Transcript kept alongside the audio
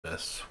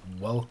yes,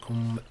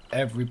 welcome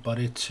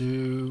everybody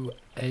to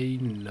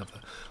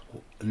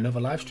another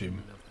live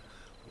stream.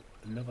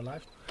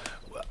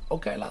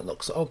 Okay, that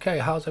looks okay.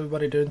 How's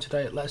everybody doing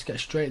today? Let's get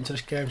straight into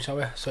this game, shall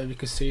we? So you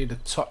can see the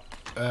top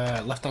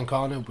left hand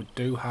corner, we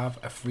do have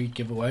a free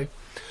giveaway,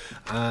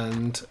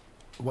 and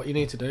what you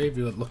need to do if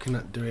you're looking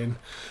at doing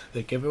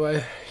the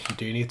giveaway, you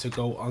do need to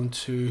go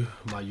onto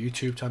my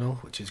YouTube channel,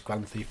 which is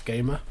Grand Thief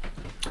Gamer,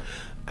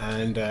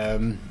 and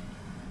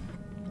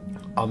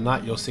on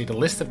that you'll see the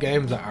list of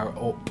games that are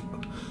up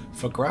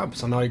for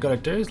grabs, and all you got to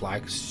do is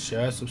like,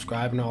 share,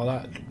 subscribe and all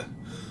that.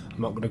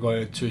 I'm not going to go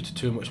into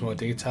too much more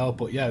detail,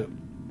 but yeah,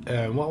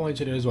 what I want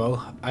you to do as well,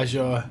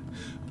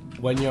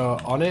 when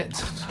you're on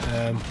it,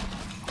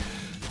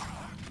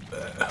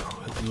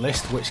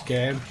 list which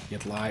game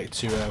you'd like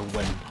to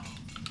win.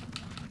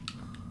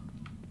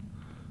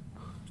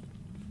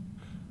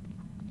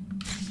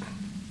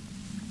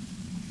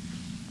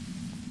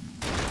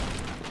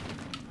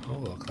 Oh,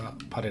 look at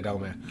that padded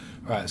helmet.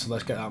 Right, so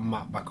let's get that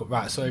map back up.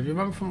 Right, so if you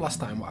remember from last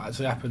time, what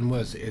actually happened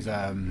was we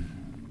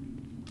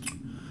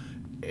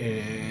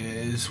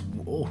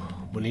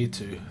need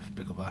to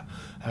pick up that.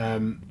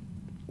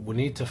 We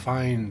need to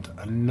find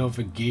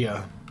another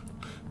gear,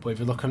 but if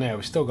you look on here,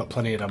 we've still got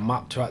plenty of the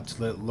map to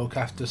actually look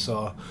after,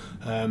 so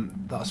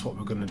that's what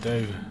we're going to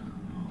do.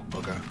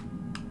 Okay.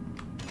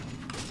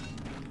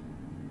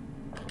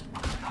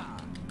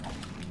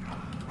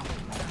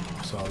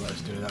 So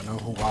let's do that now.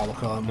 Oh wow, look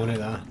at all that money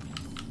there.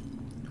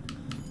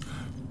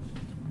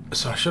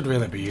 So I should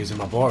really be using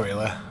my Boreal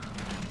here.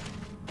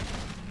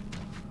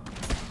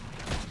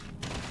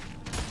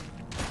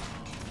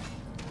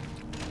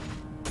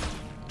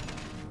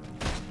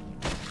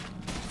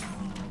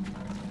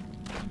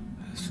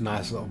 It's a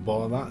nice little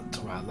ball of that.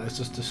 Right, let's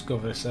just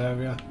discover this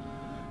area.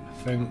 I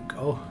think,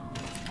 oh.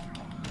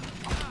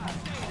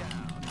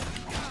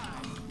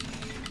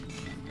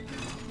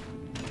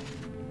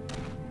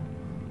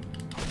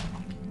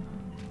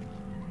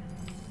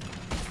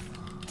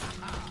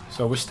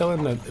 So we're still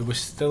in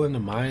the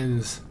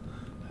mines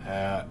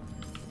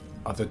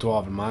of the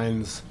Dwarven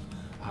mines,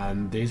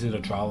 and these are the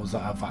trolls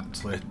that have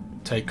actually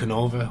taken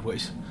over.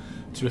 Which,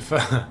 to be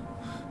fair,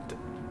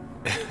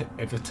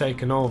 if they've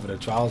taken over, the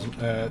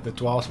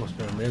dwarves must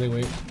be really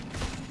weak.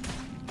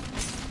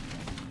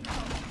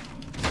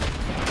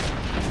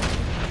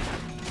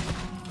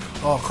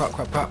 Oh crap!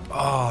 Crap! Crap!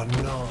 Oh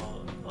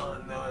no! Oh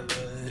no!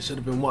 I should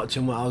have been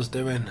watching what I was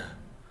doing.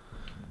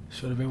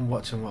 Should have been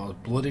watching what I was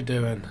bloody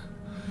doing.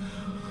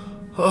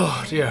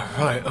 Oh dear,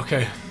 right,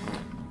 okay.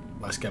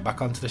 Let's get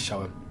back onto the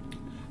shower.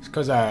 It's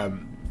because my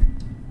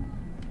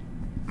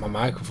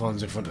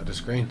microphone's in front of the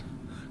screen.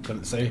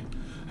 Couldn't see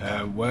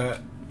where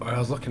I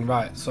was looking.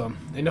 Right, so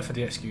enough of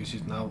the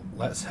excuses now.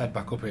 Let's head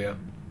back up here.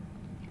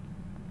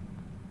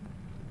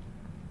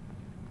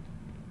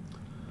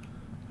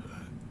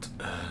 Right,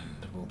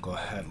 and we'll go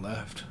head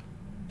left.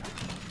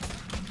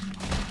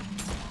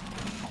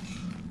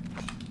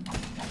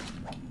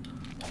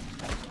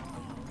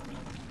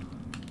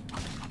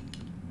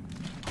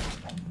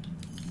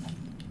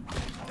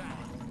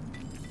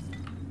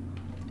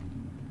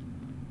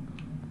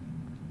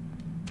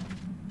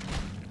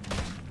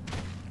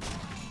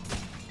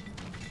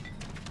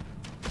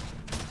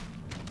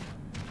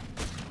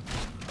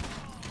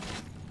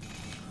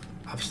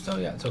 I've still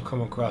yet to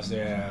come across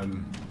the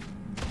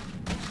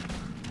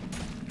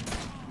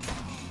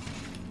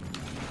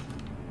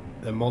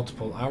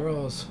multiple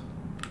arrows.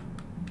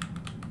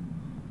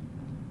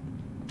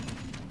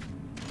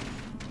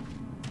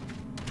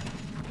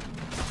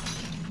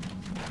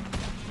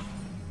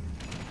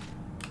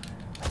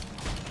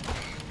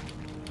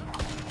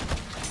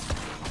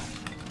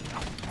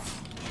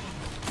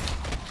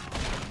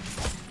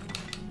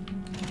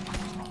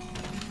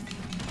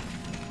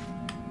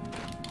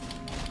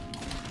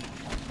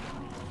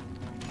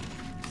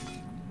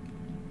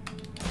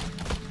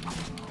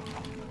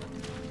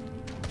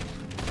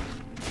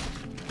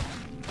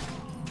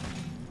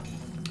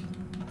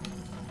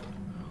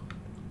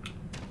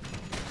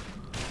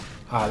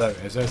 Ah, there it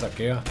is, there's that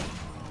gear.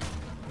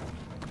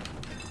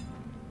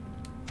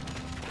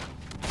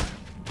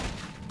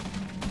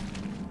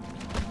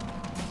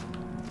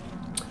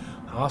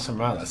 Awesome,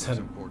 right, let's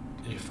head.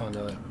 You found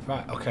it.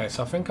 Right, okay,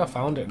 so I think I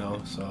found it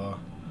now, so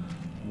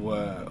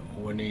where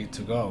we need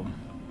to go.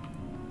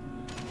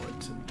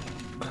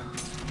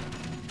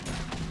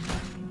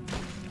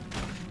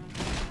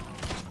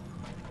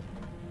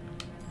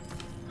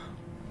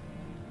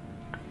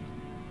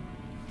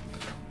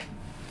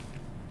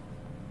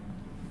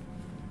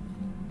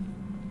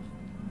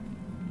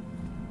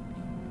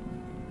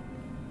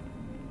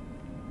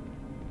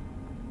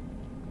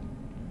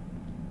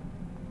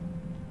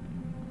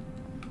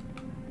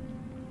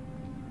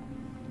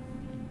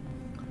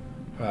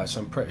 Right,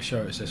 so I'm pretty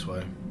sure it's this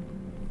way.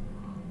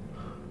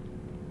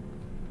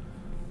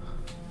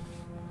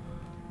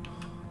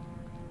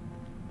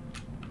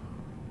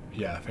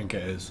 Yeah, I think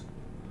it is.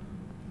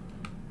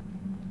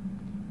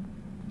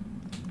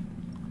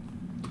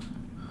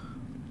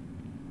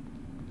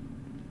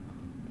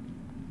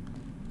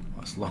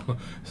 long.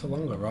 It's a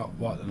longer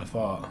walk than I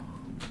thought.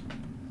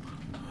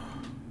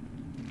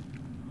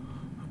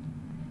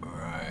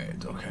 Right.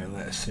 Okay.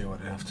 Let's see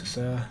what they have to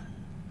say.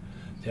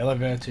 The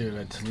elevator is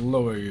ready to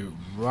lower you.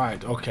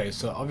 Right. Okay.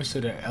 So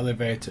obviously the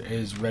elevator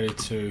is ready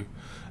to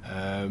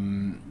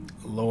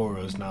lower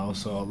us now.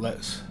 So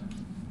let's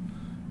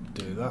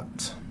do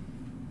that.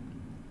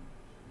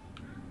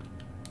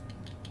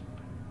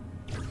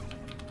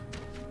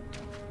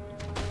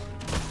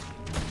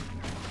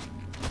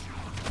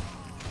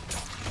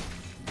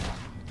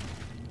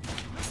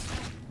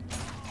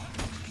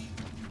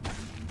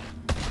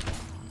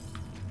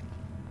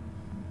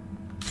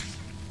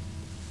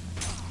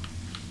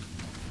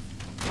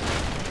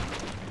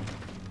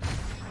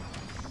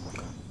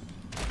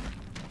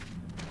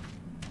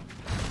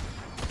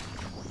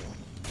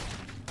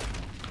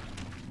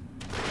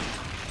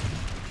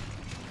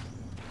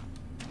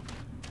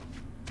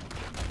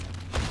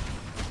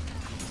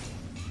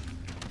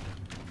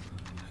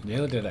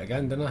 Nearly did it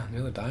again, didn't I?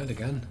 Nearly died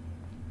again.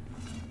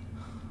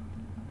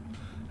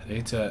 I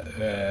need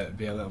to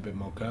be a little bit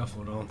more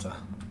careful, don't I?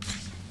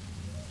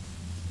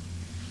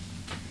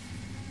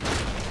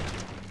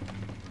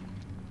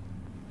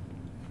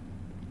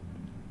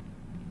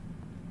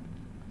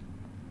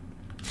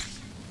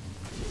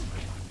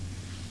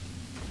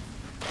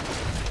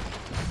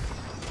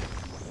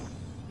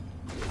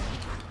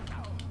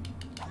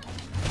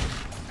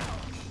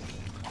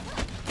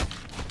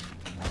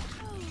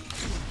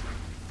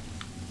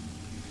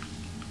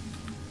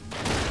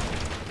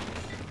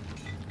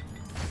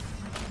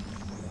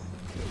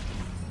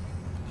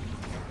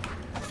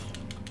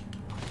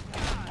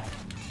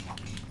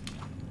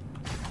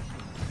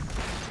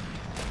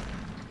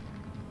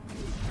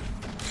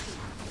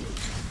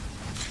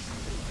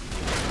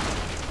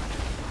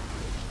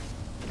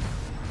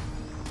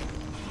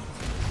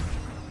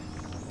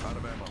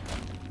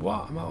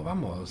 What? I'm out of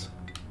ammo.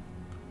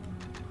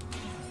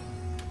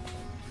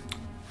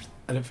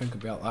 I didn't think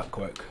it'd be out that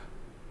quick.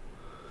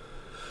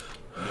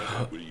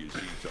 Never will you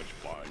see such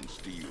fine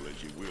steel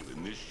as you will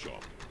in this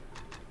shop.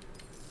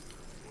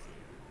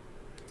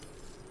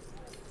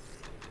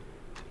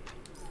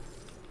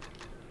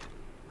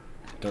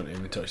 Don't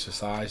even touch the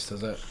size,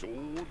 does it?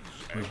 Swords,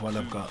 With what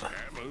I've got.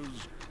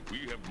 hammers, we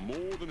have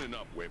more than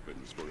enough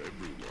weapons for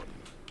everyone.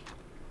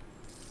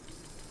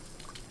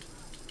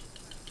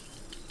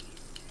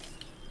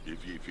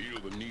 If you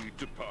feel the need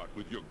to part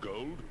with your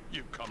gold,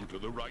 you've come to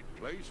the right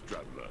place,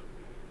 traveler.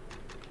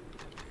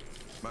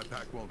 My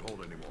pack won't hold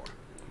anymore.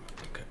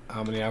 Okay.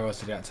 How many arrows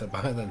did you have to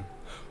buy then?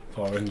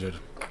 400.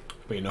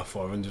 Be enough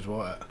 400,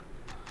 won't it?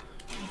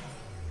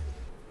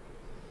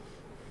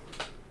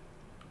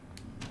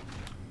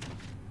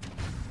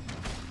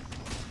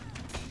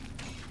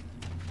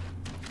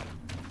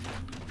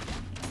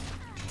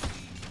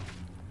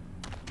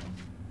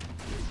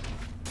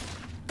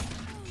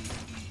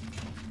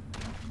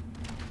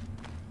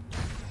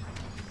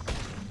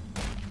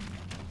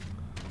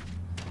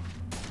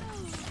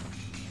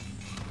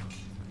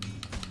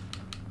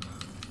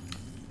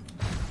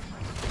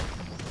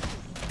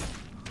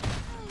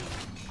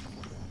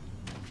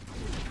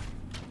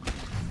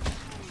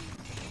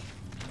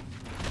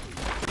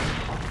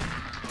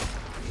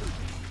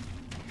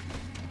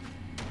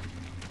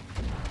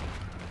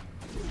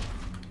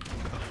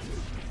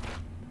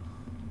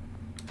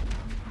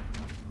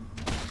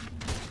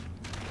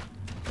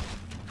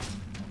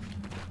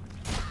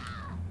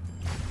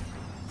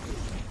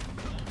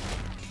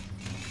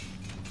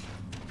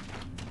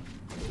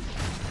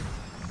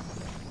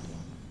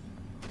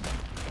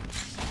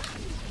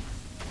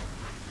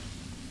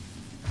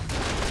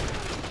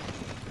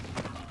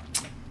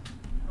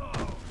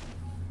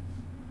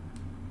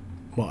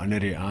 What an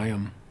idiot I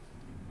am.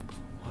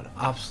 What an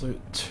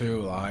absolute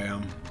tool I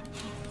am.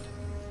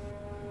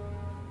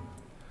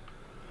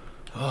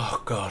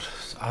 Oh god,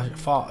 I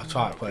thought I'd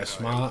try to play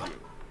smart.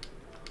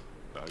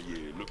 Are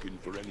you looking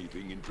for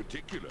anything in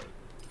particular?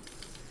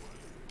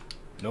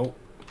 Nope,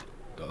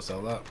 don't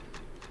sell that.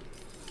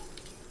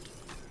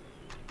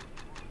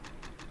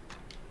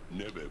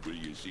 Never will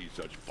you see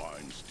such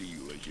fine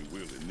steel as you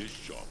will in this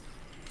shop.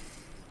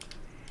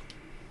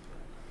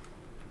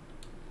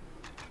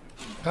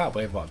 Can't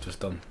believe what I've just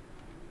done.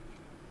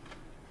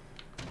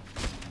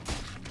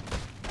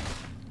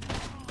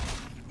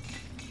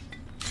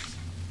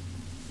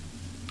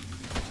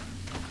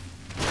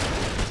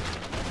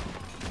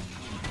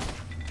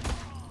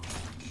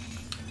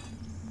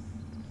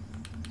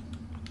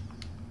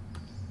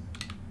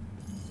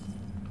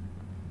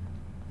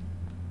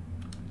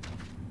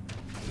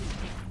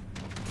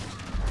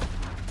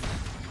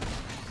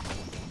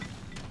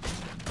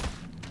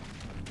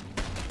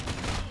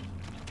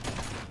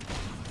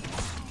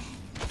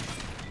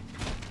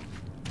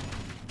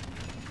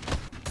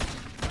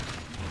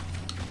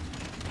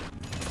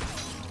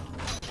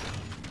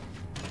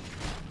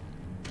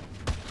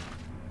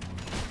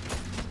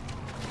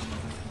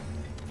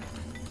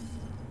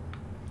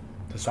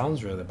 The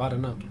sound's really bad,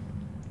 isn't it?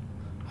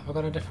 Have I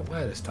gone a different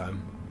way this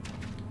time?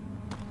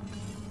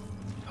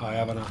 Oh, I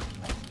haven't.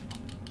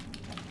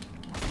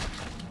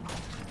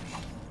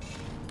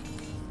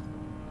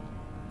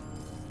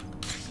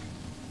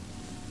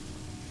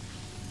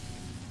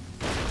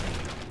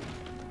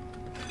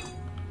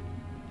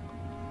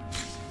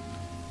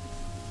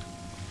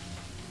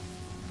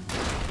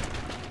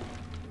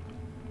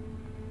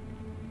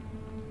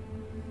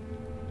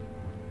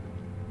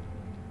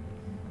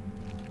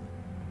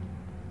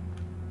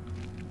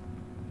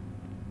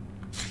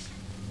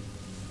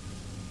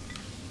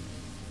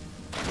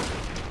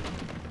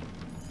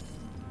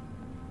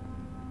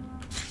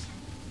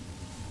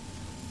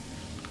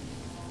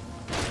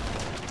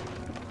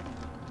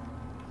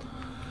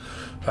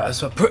 Right,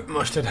 so I pretty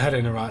much did head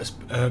in the right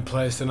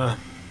place, didn't I?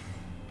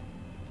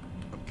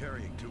 I'm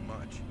carrying too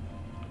much.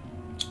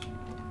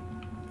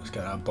 Let's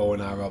get that bow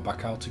and arrow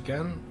back out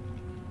again.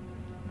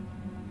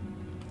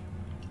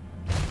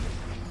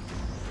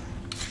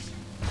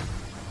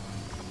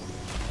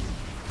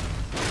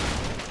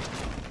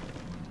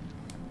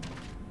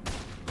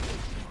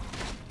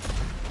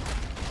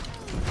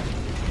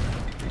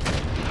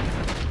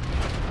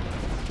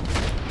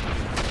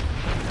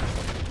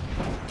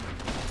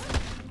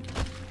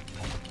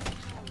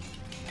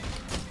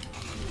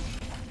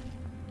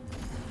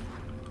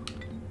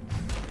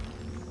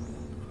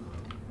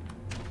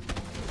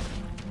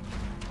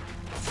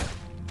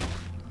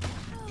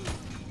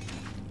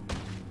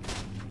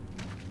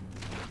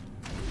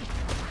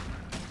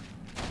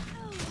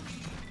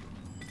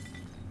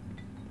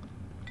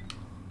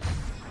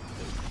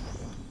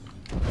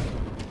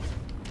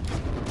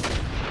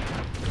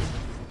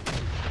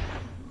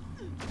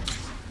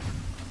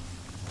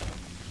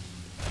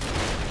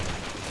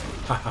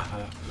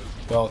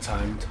 Well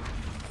timed.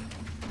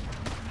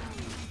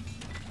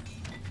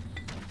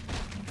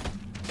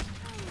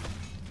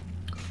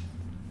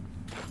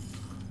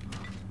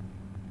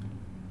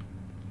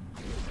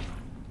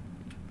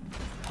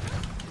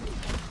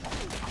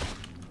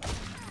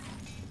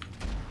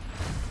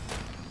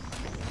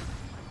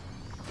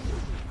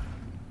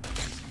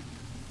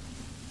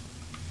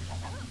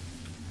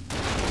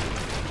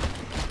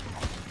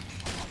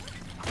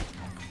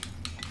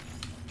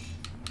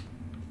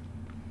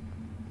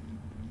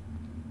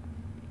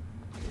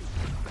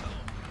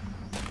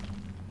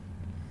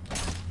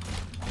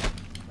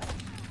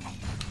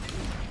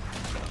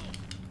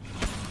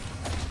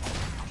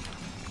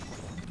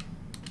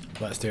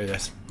 Let's do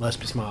this. Let's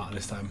be smart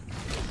this time.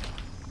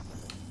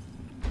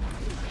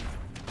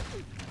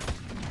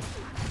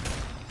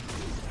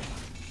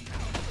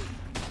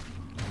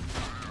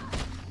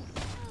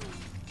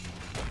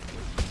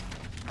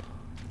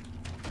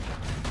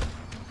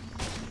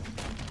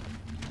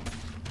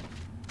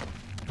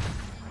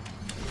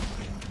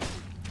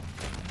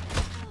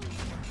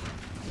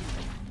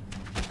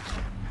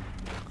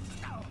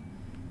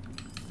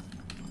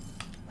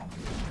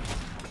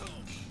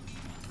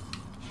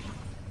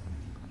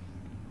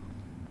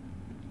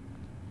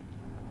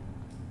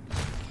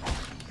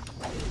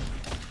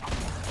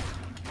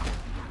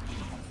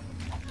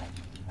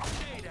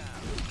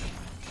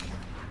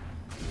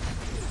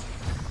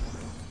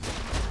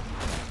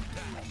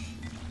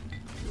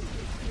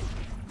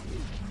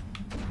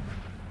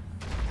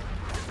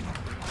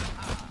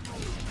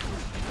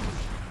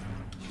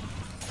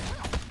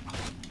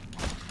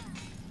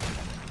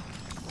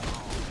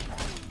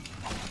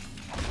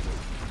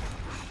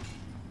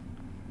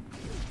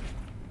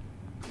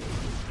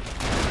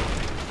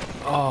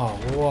 Oh,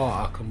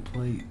 what a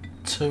complete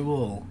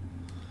tool.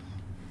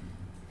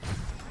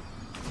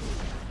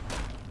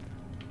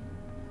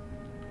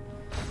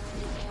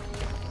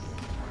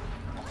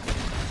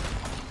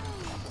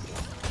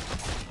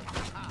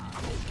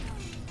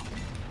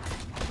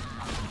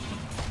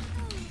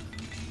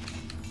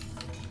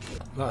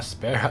 That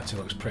spear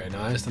actually looks pretty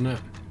nice, doesn't it?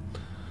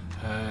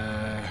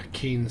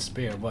 Keen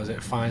spear, what is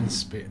it? Fine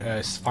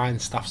spear, fine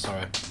staff,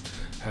 sorry.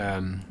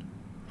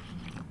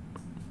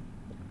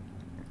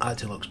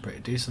 Actually looks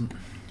pretty decent,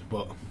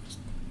 but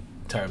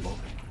terrible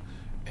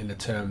in the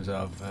terms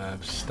of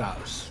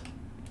stats.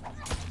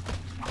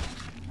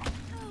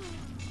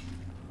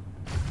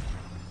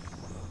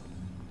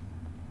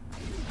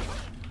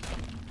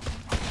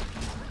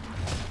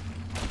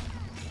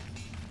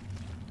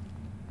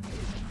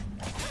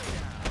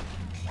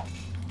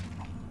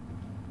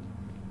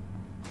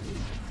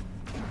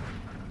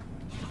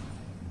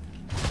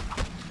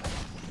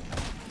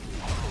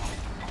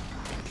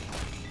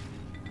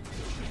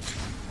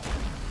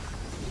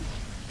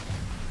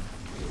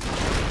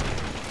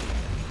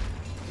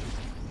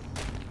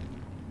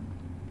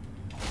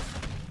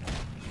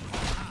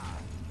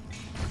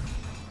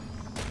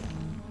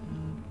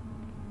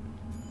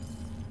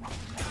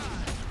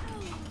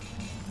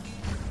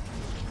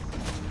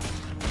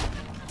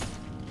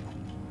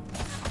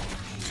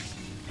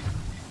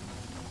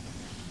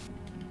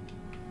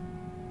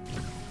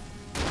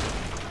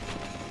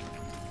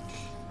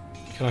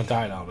 Can I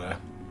die down there?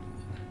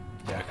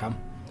 Yeah, I can.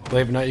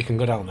 Believe it or not, you can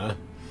go down there.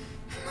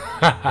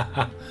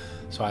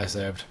 That's why I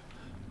saved.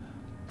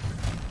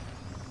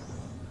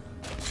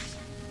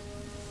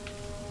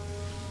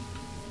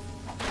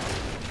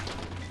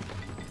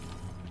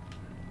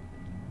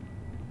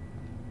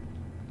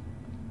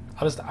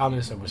 I just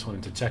honestly just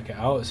wanted to check it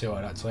out, see what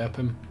would actually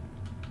happen.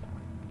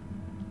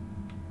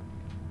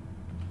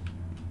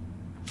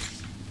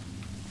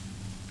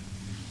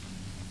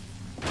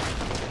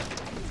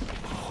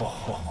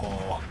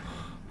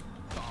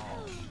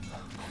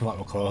 That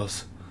was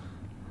close.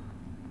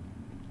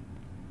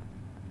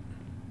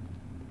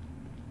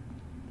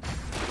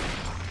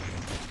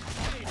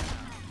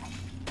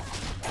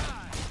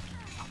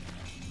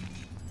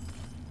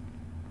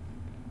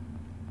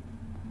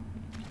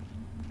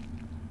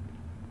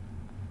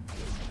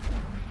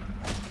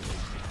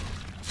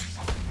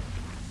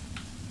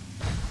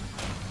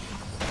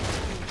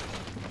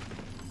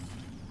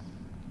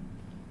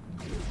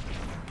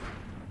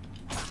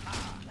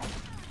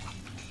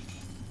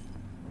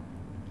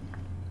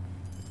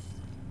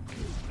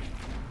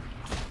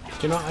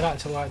 Do you know what I'd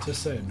actually like to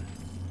see?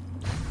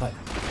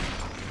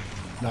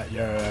 Like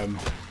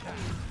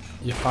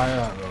your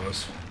fire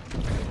arrows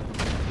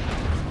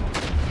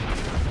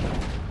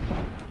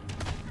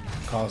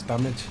cause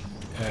damage.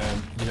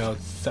 You know,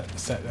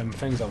 set them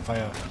things on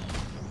fire.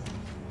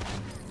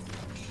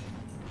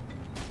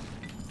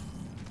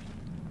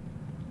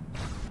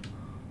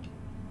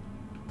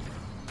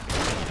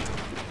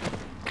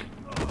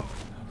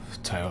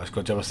 Tell you what, it's a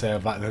good job I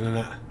saved that then, isn't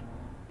it?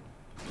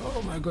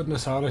 Oh my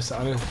goodness,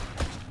 honestly.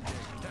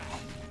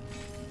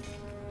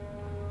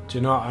 Do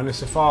you know what, I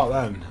honestly thought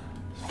then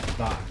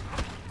that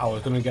I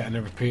was going to get in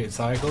a repeated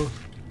cycle.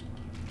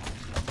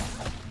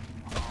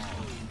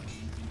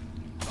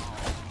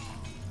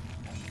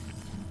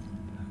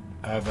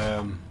 Of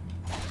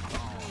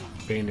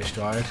being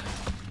destroyed.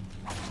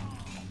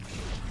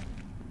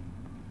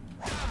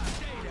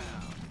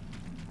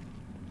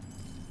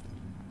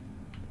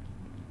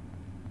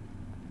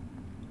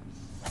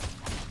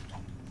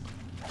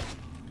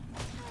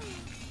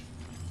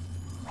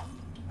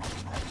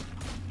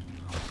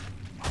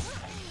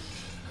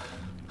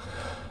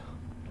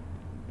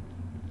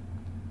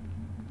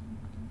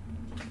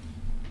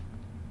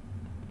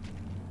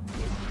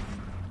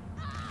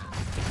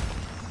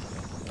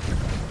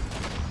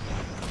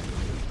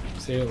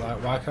 See,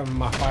 like, why can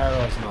my fire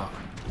arrows not?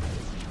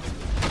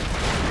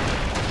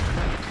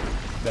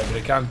 Maybe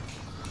they can.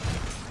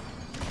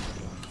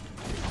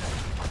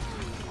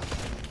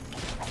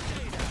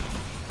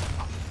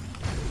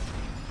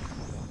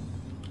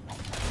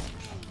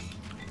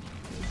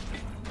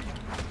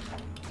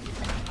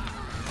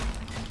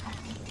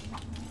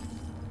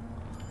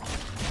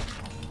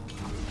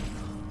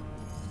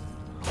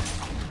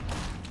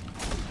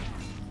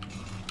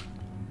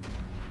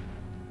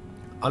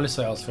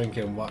 Honestly, I was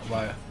thinking, why is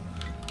my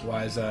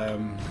why is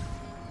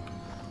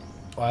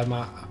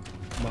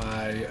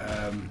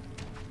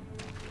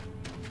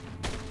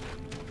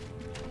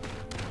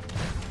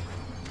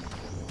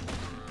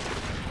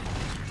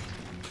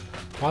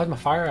my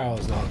fire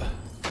arrows not?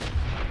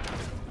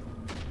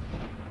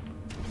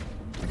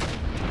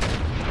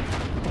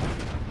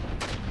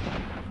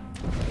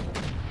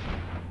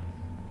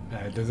 Yeah,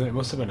 it doesn't. It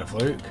must have been a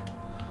fluke.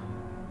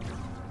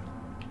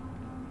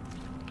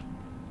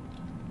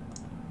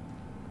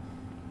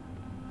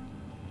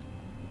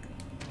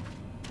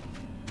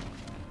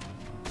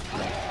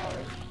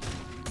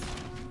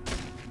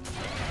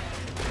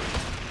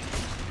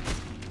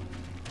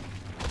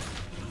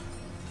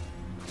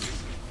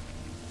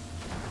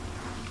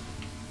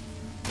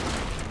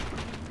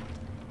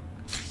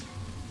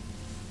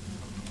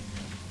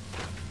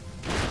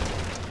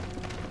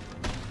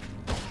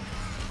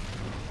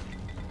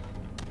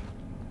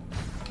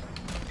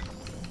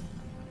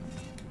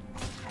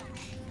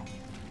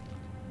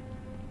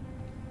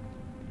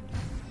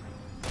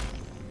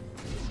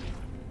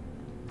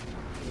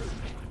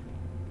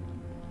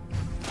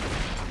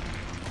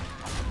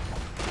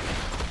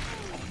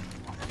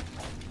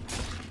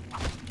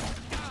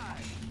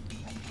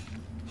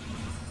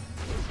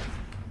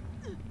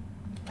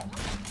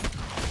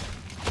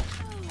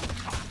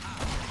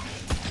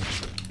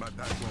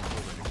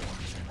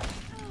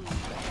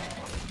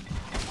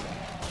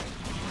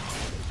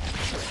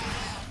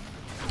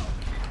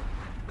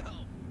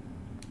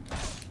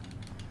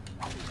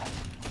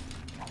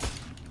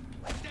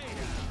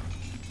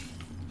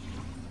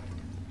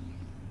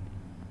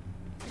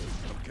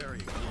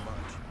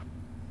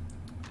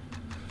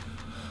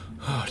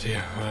 Oh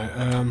dear,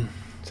 right,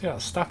 see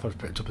that staff I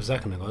picked up a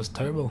second ago, it's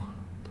terrible.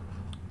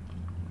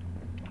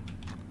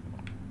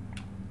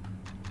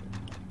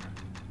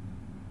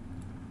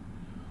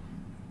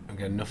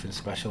 Again, nothing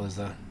special is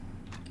there.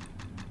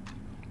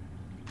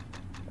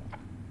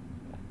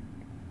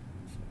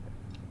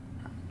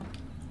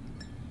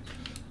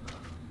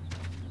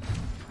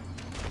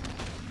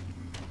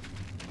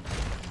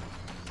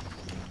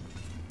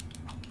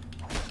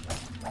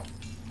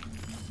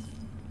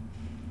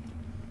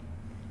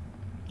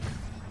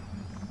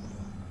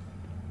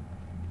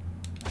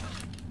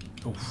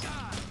 Oof.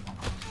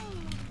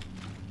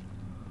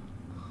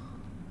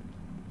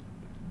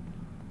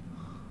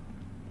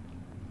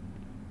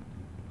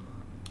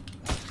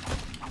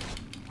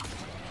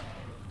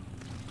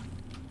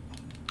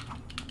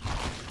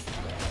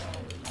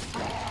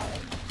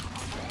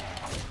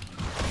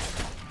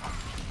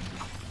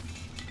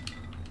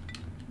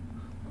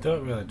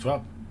 Don't really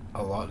drop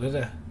a lot, did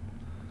they?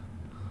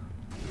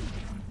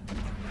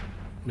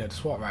 Yeah,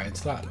 just walk right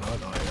into that, don't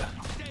you?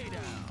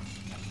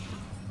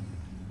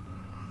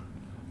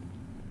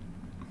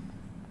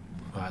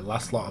 Right,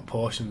 last lot of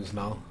potions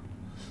now.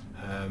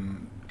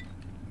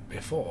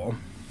 Before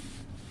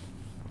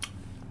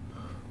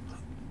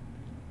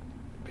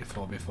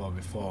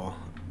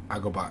I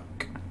go back.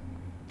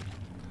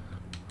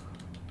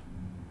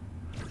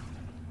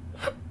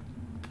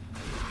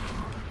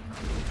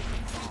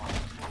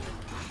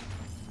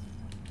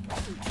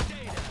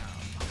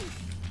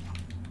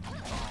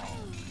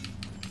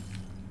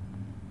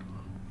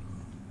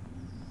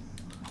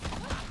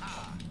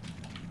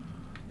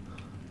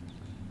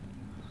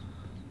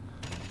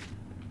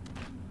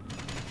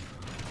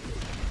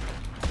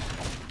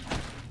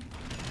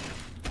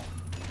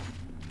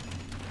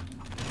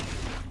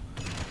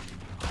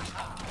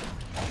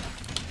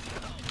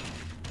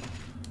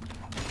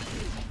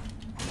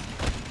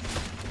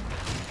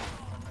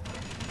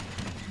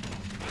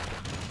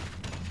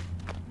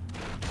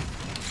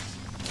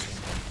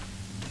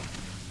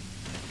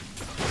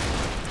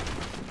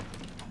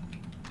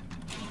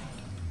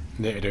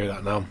 Need to do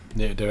that now.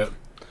 Need to do it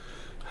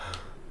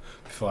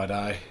before I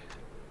die.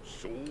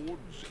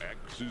 Swords,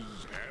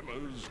 axes,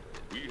 hammers.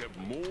 We have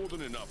more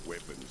than enough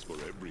weapons for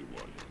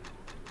everyone.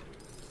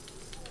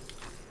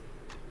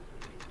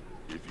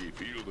 If you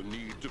feel the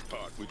need to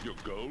part with your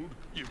gold,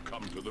 you've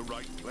come to the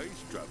right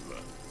place,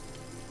 traveler.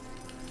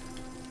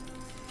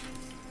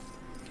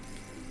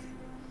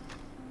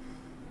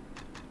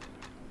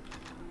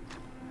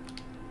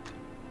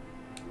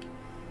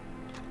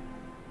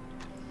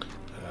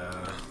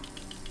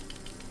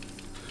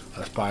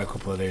 Let's buy a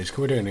couple of these,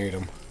 because we do need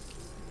them.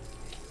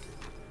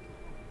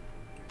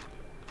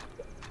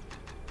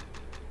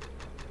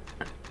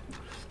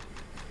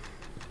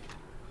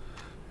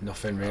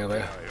 Nothing really.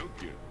 How can I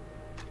help you?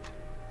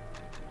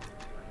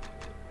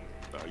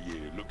 Are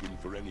you looking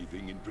for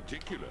anything in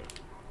particular?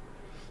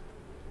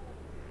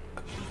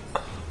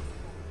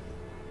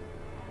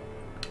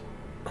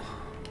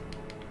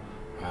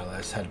 Right,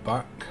 let's head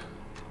back.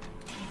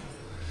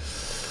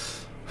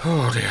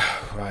 Oh dear.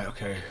 Right,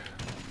 okay.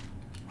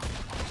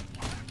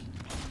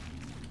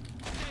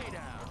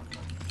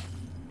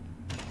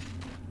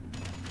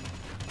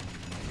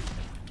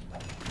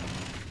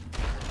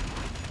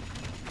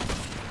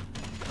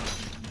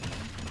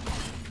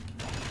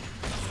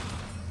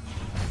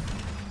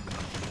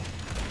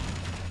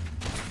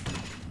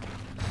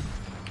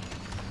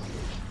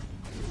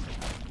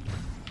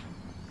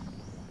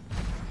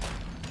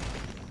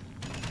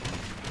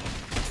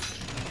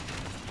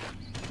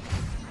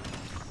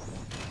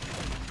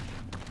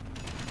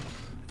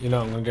 You know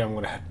what I'm going to do? I'm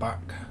going to head back,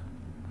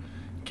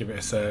 give it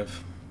a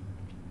save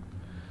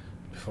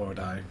before I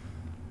die,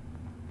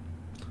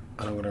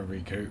 and I'm going to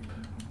recoup.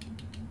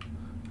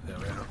 There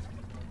we are.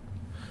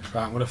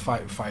 Right, I'm going to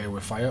fight fire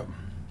with fire.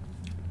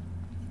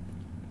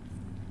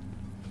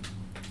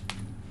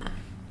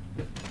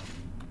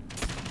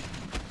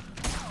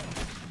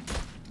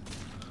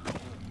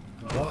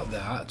 What the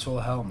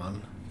actual hell,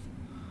 man?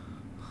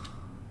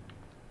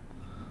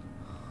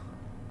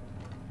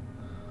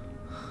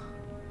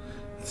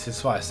 This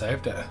is why I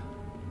saved it.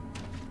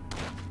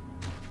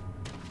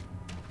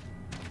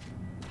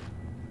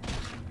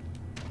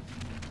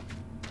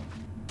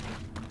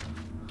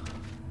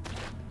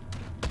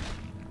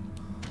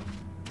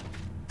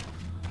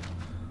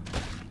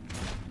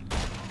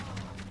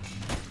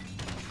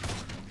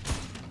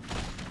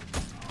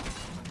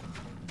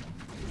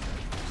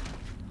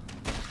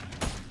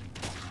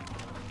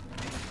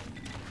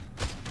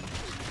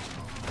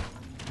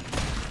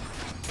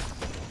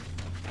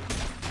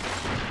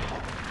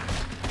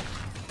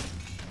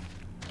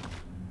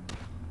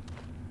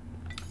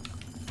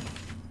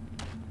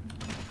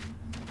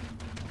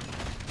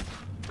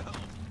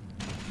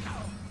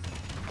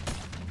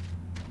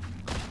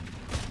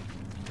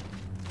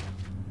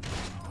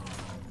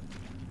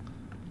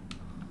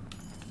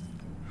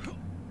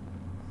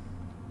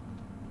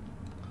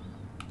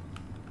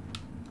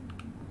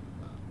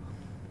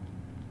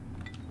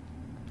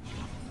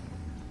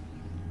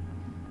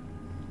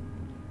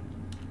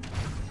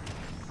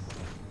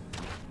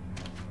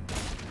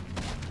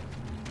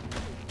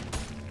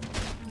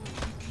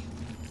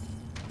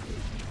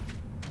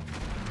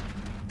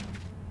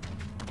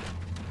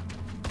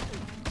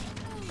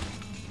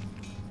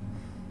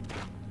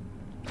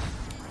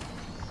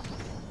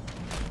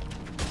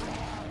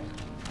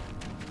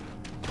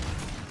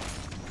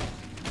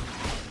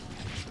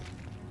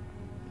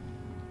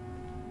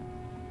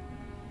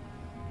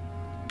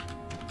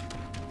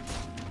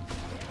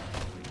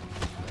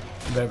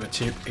 A bit of a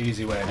cheap,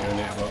 easy way of doing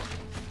it, but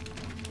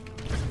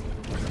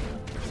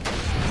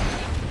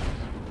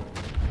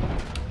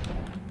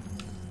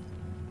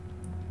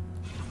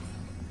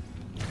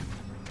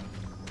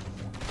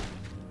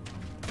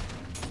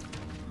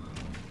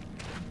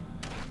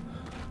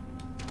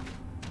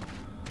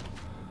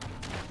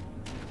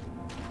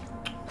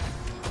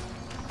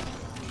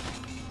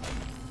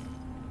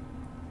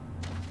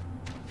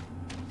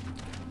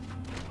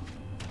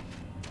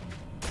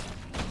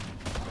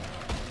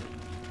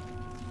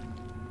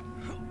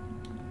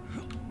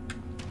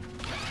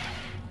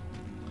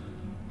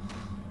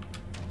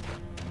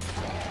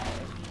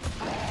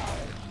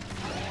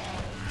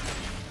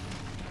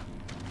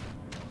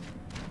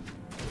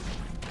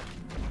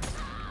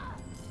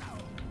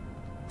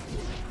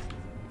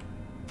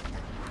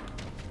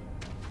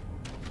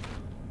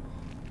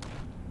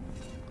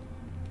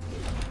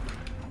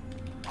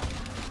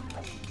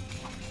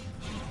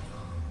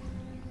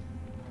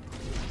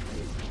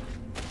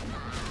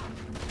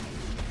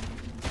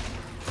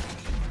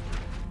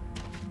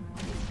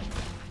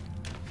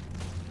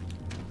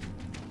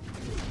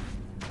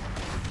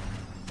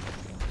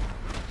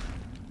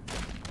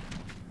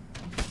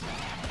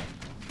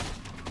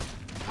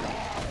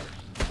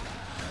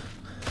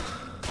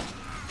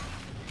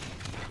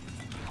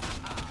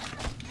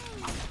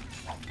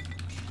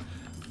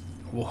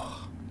whoa.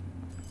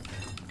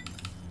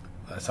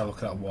 Let's have a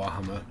look at that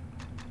Warhammer.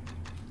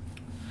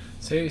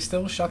 See, it's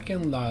still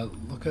shocking. Like,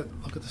 look at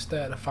the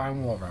state of the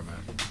fine Warhammer.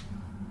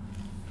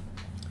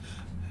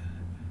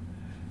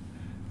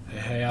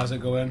 Hey, how's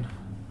it going?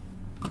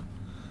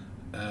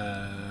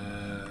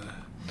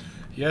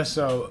 Yeah,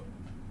 so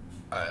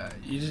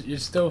you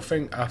still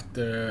think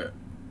after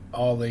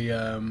all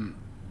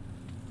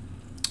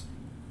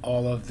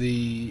of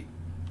the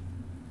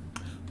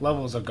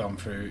levels I've gone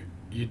through,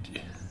 you'd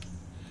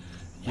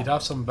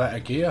have some better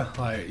gear,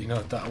 like, you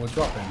know, that I was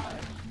dropping.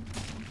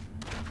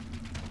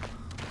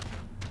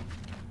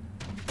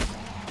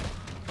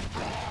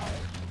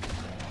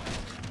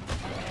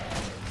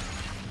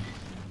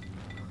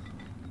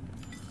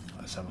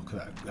 Let's have a look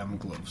at them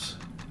gloves.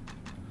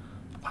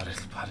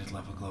 Padded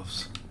leather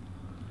gloves.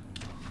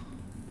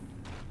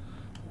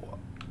 What?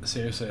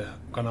 Seriously,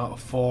 I've gone out of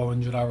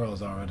 400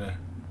 arrows already.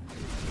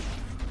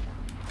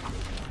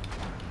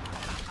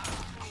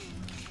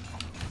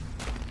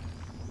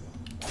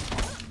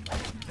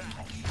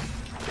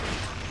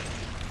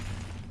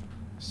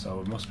 So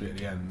it must be at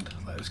the end.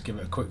 Let's give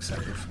it a quick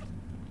save.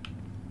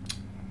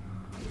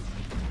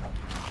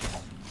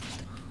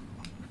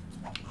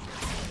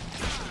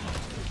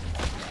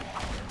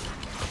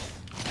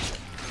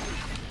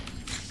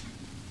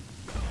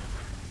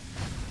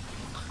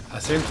 I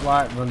seem to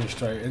like running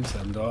straight into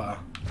them, don't I?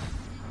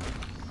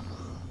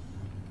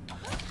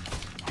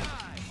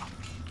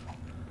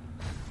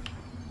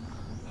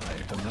 Right,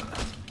 you've done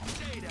that.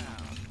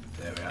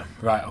 There we are.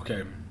 Right,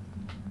 okay.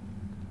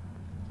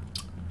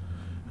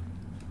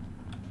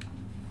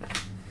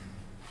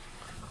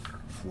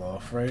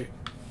 Floor freight.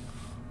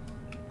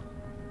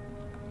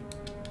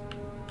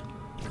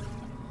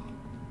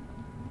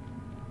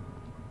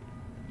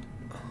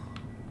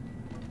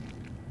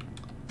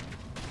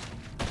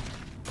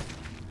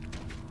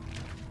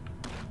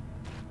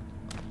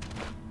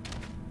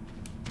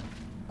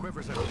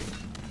 Quivers empty.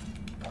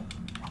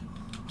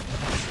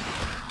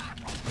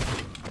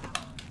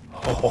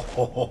 Oh,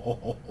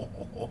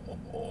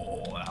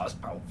 that was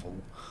powerful.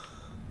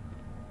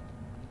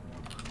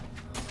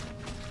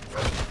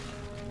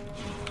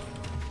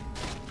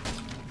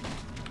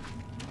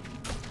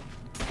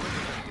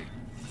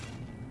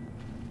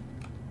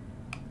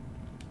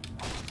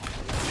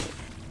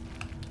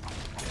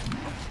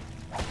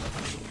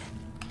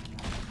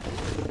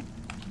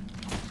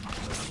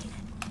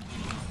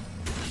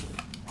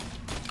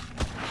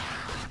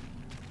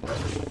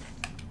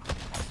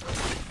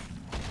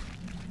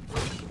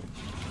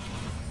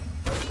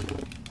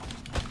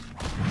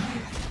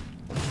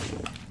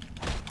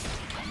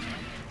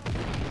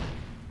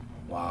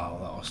 Wow,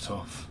 that was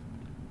tough.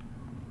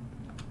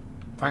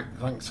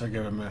 Thanks for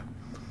giving me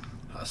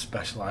that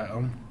special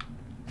item.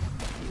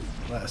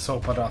 Let's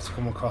hope I don't have to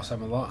come across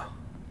them a lot.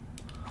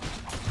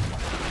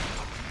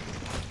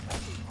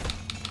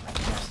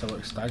 Master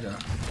Look Stagger.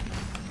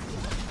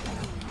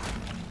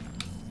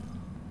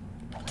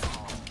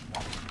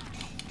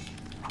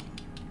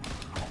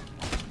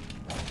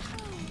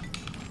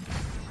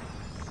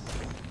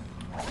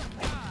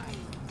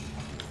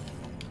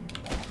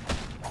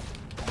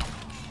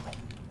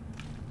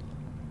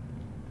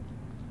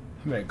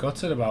 I'm a bit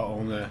gutted about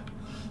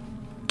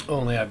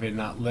only having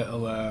that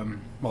little,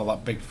 well,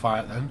 that big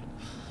fight then.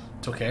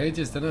 Took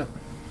ages, didn't it?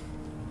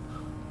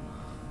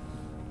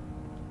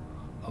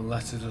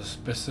 Unless there's a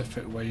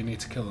specific way you need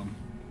to kill them.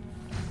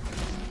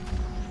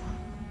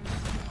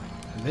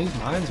 And these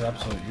mines are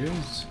absolute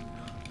use.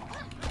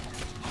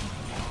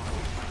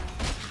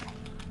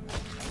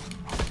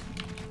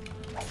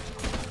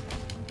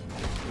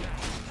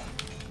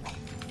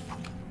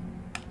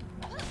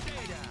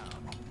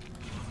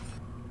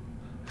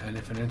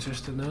 Anything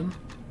interesting then?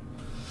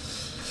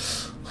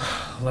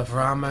 Leather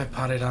armour,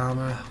 padded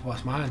armour.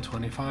 What's mine?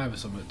 25 or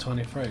something?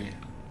 23.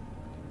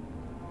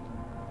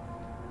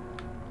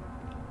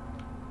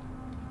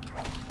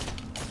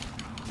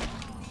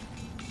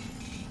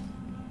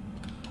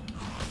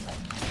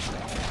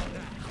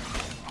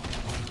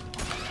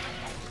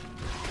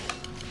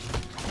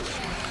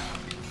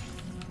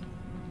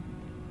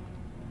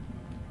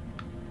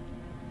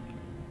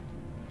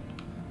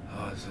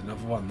 Oh, there's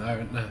another one there,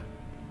 isn't there?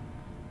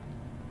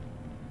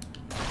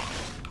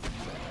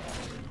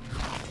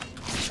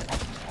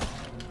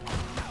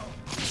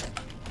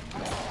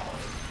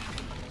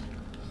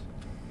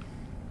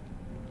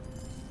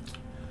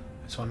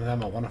 It's one of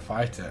them, I want to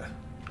fight it.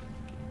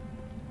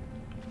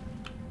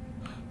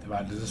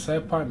 Right, there's a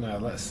save point there,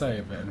 let's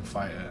save it and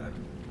fight it.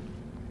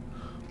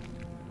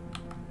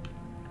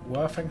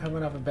 Well, I think I'm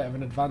going to have a bit of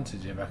an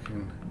advantage if I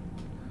can...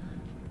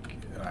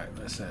 Right,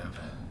 let's save.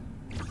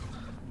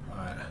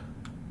 Right.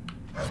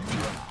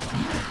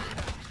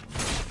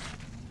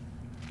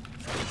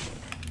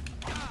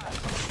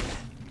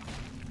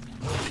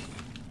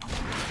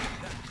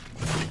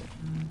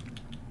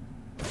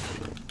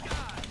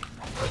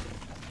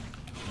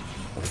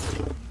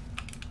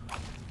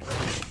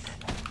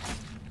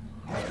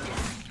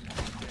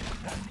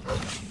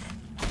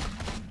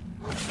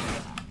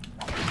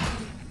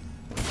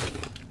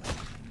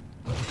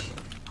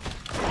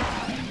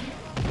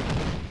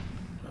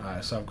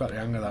 So I've got the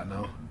hang of that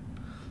now.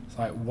 It's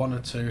like 1 or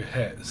 2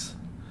 hits,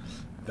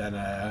 then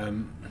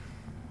and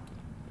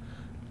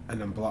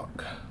then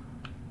block.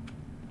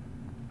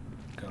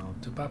 Go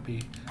to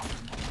Pappy.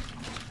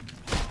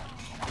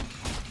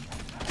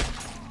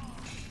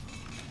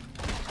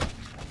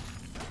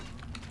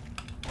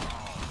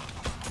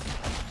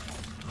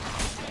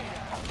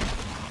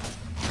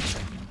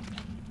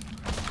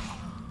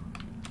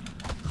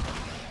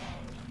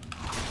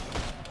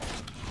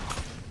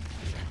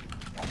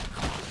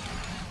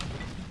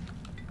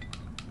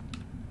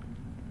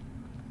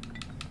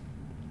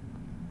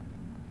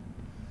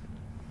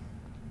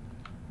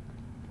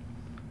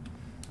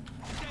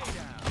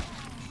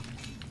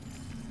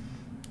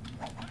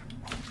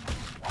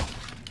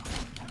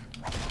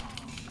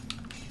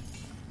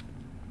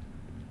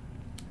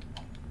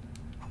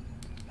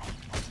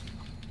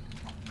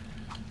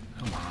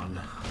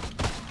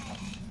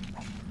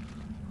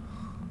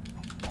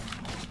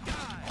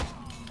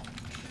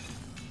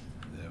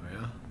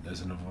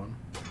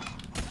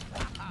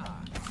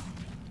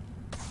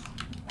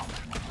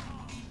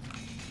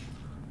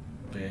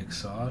 Big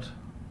sword.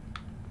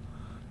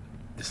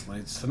 This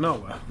leads to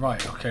nowhere.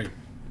 Right, okay.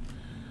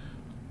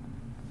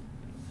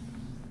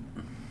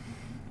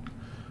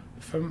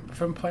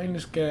 From playing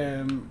this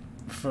game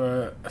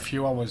for a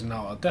few hours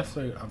now, I've got to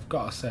say,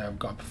 I've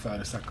got to prefer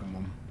the second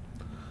one.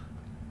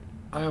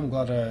 I am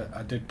glad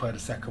I did play the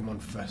second one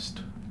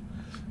first.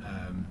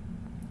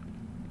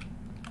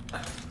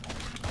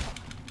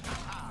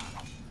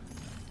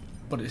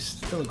 But it's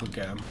still a good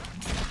game.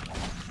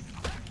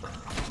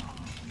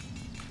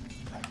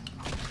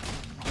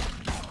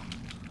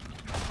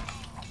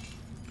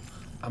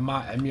 I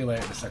might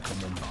emulate the second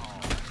one.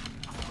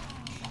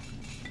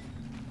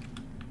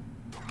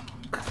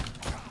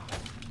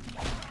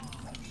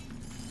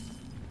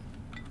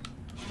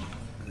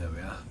 There we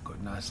are. Got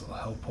a nice little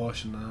health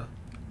potion there.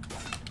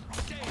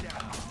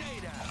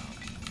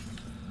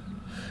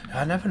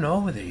 I never know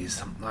with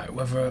these, like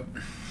whether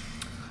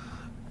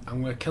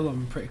I'm going to kill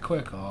them pretty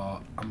quick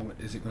or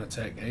is it going to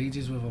take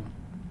ages with them.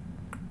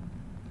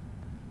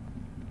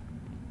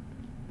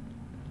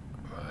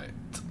 Right,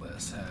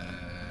 let's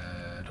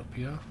head up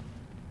here.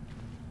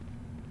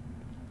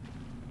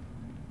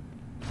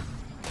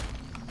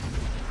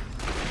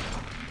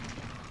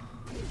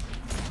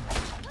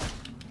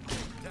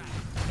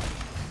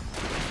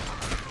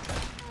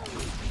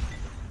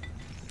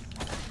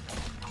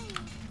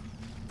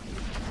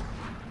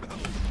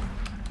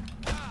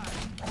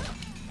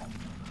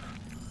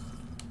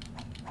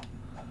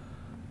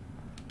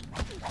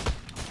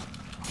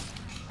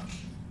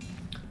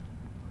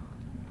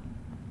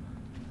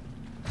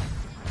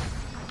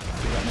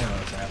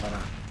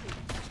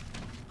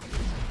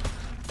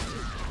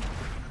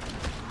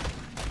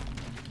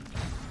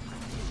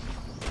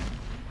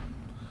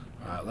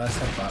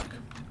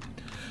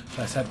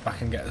 Let's head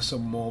back and get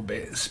some more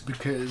bits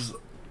because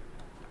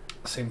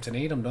I seem to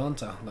need them,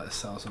 don't I? Let's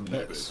sell some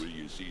bits. Never will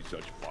you see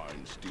such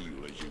fine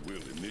steel as you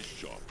will in this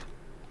shop.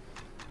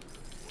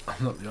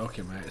 I'm not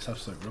joking, mate. It's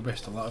absolute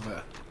rubbish, a lot of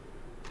it.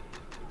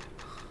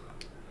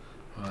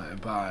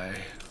 Right,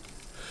 buy.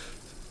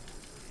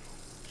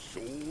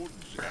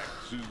 Swords,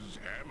 axes,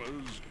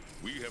 hammers.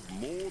 We have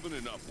more than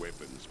enough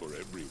weapons for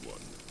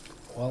everyone.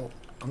 Well,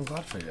 I'm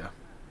glad for you.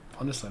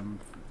 Honestly, I'm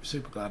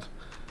super glad.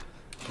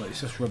 But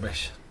it's just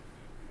rubbish.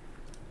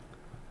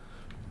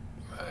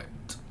 Right.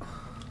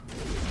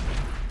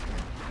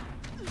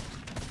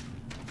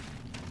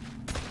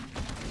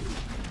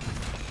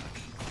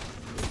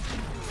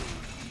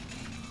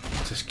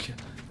 Just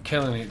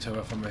killing each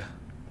other for me.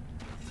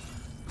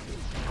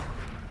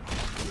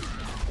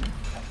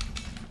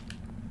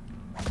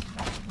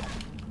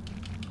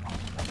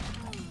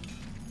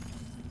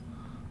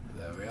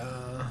 There we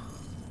are.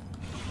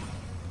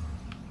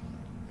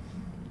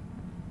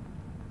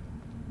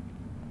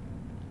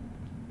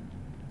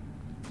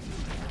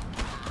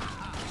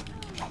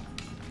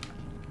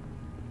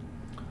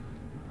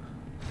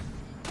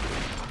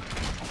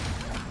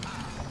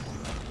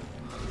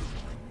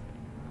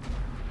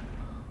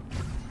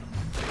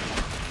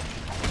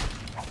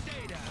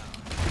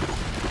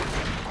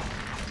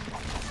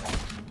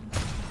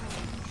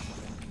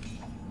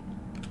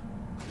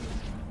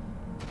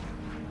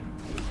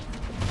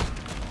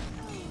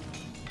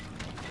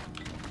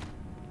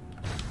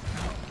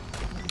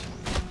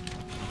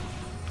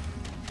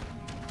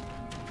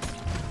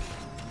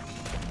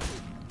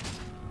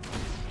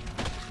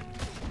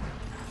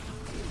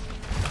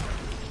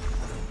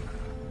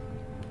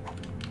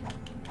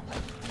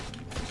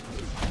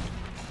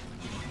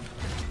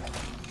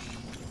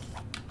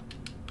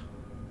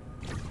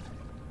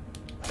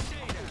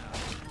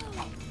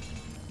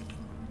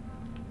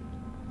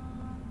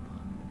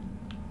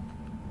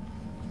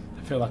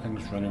 I feel like I'm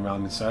just running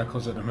around in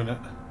circles at the minute.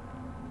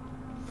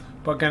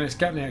 But again, it's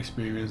getting the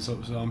experience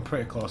up, so I'm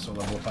pretty close to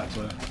level up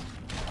actually.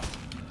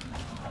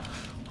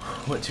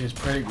 Which is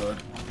pretty good.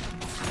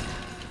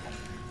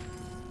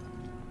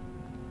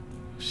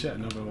 Shit,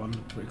 another one.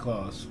 Pretty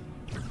close.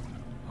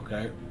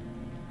 Okay.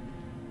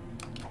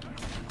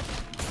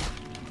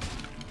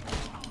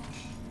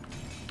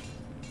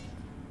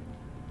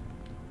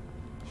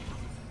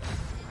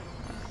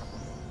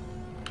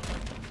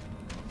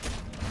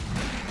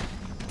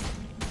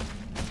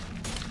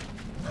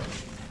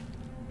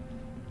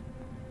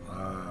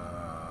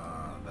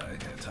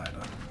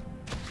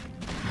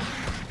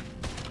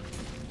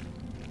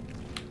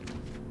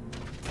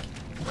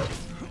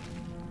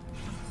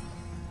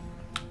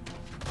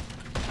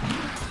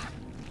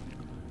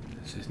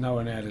 It's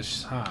nowhere near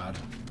this hard.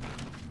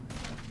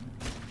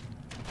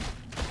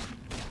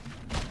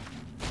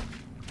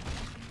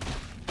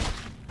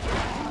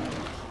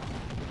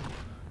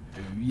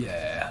 Ooh,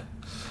 yeah.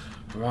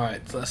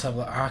 Right, let's have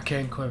the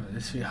arcane quiver.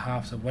 This feat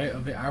halves the weight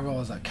of the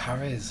arrows that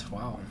carries.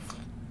 Wow.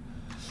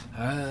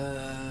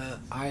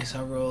 Ice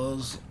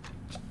arrows.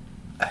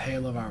 A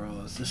hail of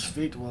arrows. This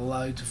feat will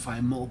allow you to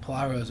fire multiple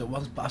arrows at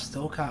once, but I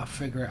still can't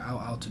figure out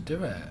how to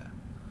do it.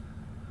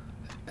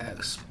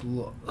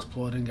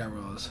 Exploding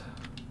arrows.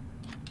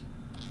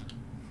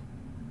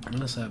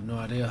 Honestly, I have no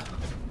idea.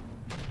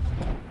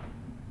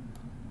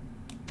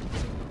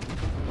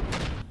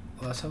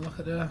 Let's have a look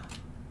at there.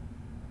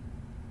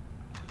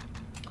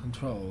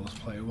 Controls,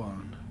 play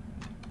 1.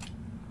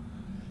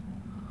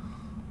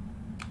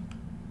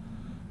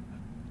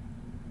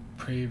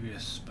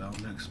 Previous spell,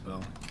 next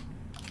spell.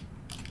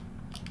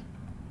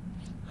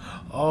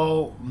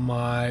 Oh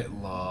my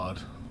lord.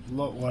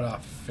 Look what I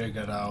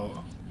figured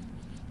out.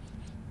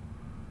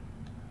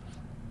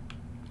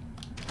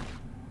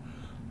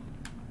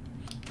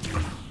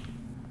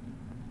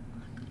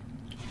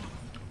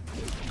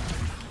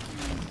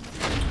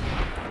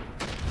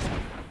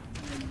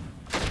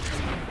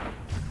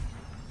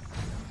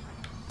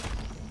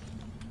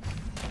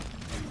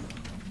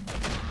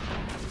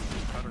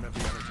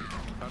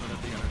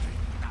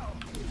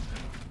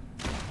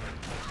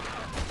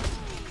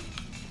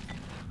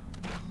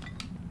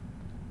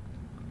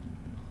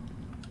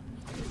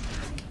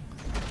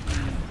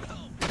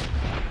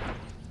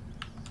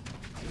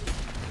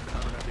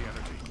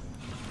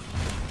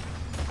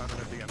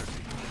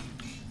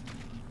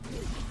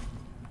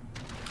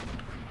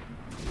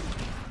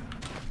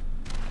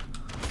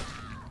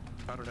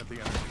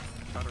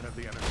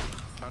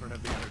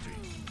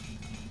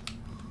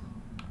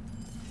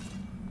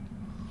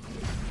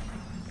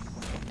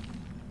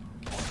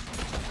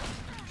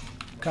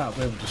 Can't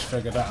believe we just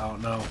figured that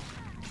out now.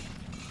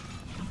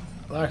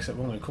 Like I said,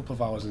 we're only a couple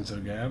of hours into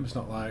the game, it's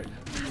not like...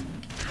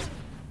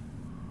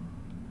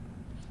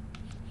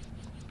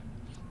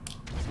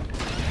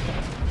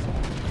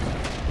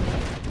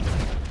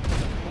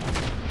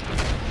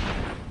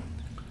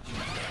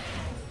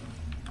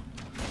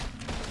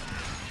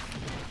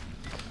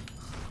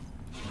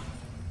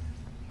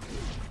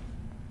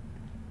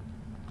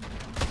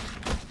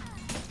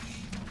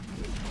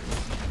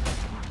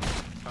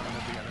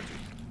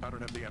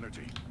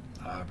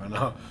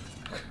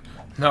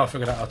 Now I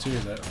figured out how to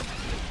use it.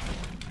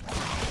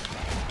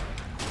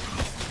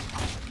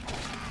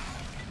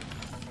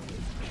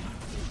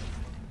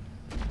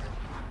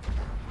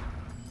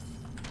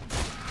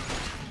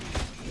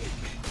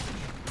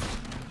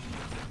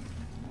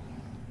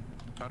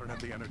 I don't have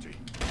the energy.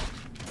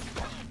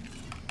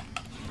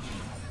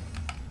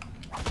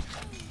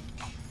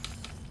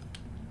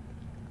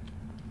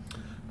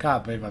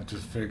 Can't believe I've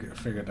just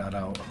figured that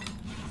out.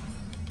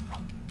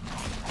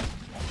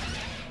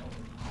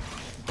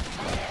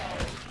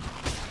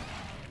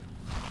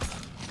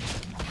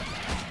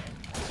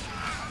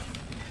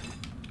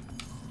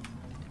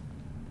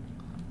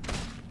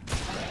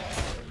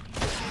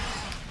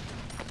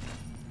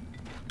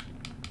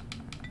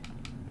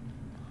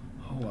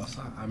 What's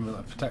that?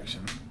 Amulet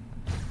protection.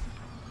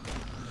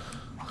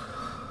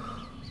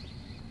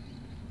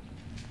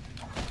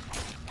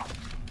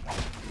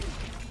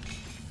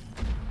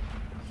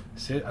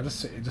 See,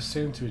 it just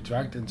seemed to be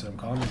dragged into them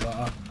corners like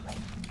that.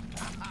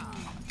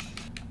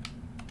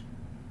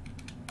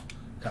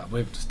 Can't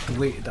believe I just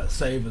deleted that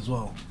save as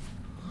well.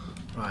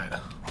 Right.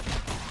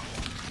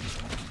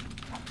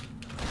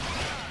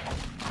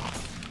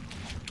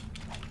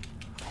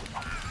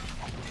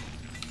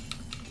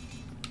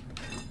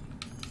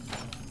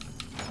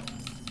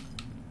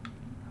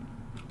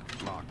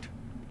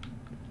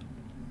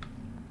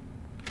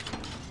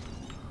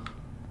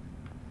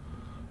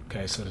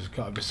 Okay, so there's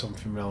got to be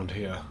something around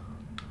here.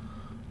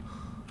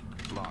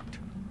 Locked.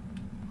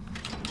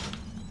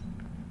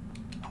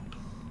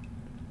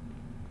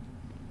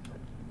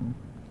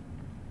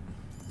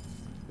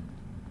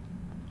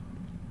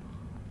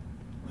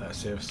 Let's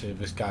see if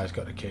this guy's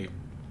got the key.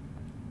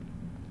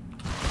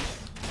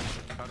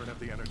 I don't have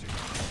the energy.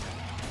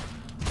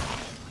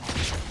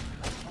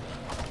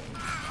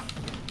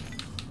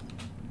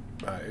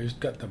 Right, who's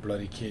got the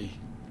bloody key?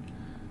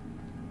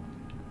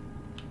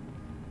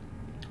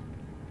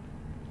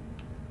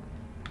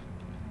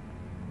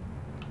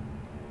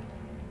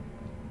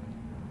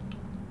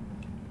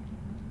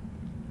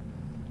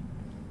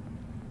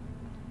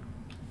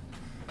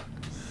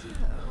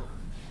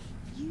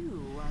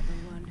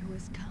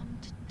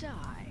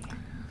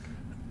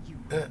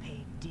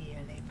 Pay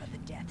dearly for the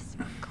deaths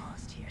you've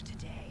caused here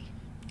today.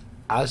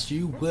 As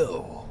you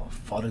will,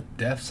 for the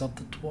deaths of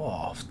the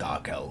dwarf,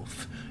 Dark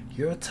Elf.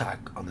 Your attack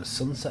on the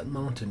Sunset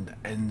Mountain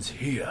ends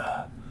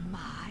here.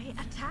 My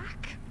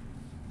attack?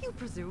 You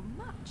presume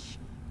much.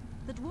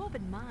 The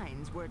dwarven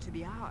mines were to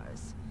be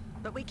ours,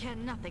 but we care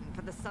nothing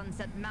for the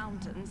Sunset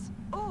Mountains,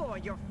 or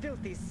your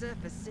filthy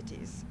surface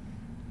cities.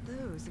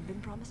 Those have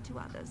been promised to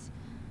others,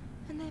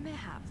 and they may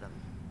have them.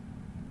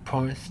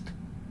 Promised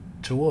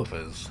to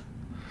others?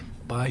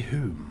 By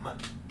whom?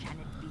 Can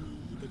it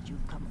be that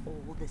you've come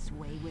all this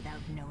way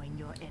without knowing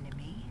your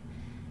enemy?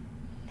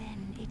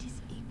 Then it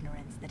is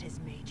ignorance that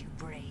has made you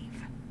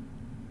brave.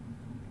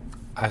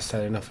 I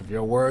said enough of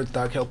your words,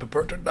 Dark Elf,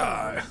 prepare to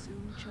die.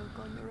 Soon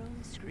choke on your own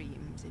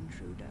screams,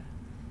 intruder,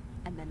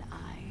 and then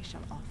I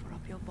shall offer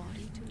up your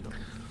body to look.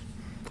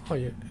 Oh,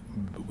 yeah.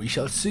 We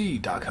shall see,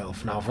 Dark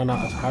Elf. Now I've run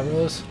out of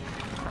arrows.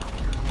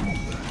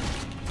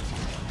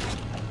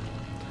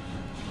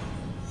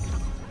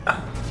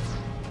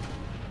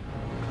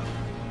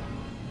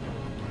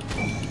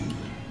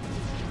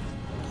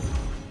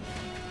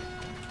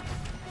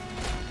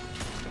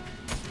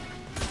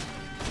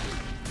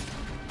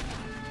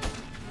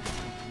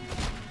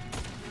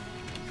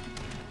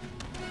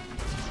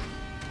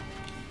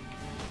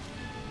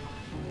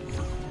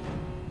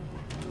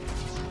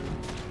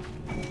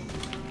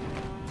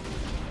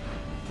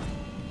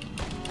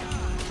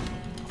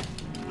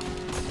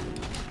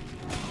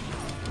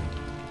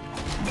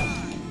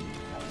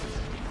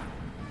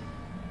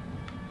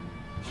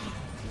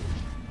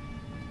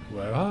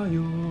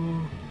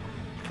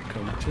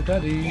 Uncle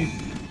Daddy.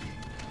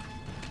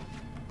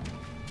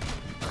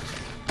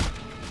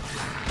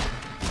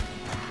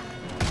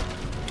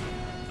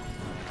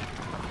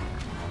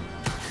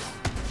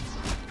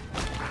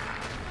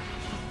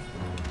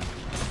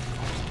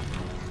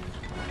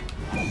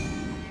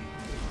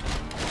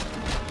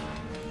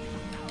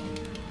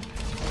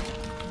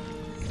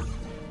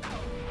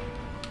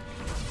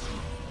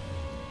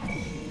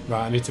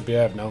 Right, I need to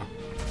behave now.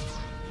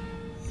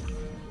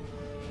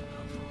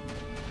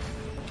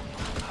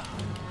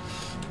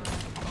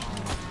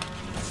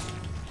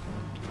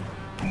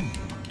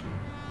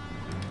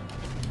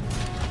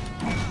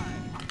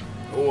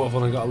 Oh, I've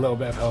only got a little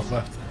bit of health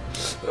left.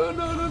 Oh,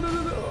 no.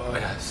 Oh,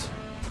 yes.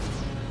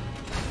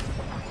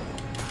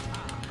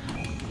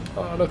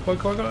 Oh, look,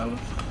 come on.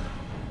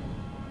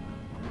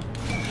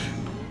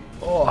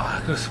 Oh,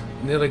 I just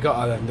nearly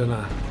got her then, didn't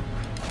I?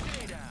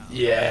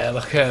 Yeah,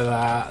 look at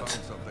that.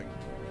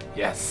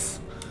 Yes.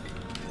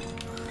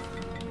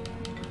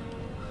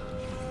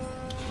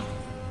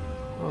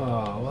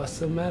 Oh, what's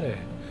the matter?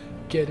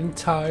 Getting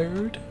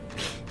tired?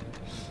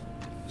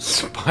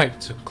 Spike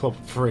to club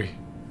 3.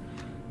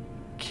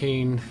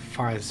 Keen,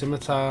 fine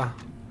scimitar.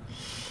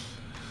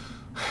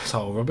 It's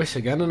all rubbish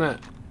again, isn't it?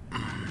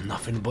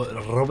 Nothing but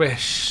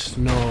rubbish.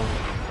 No.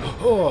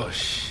 Oh,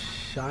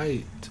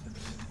 shite.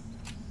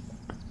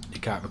 You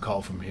can't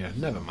recall from here.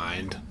 Never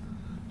mind.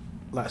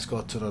 Let's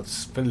go to the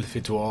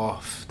filthy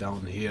dwarf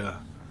down here.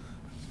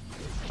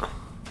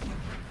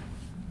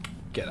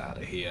 Get out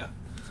of here.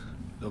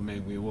 They'll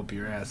make me whoop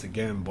your ass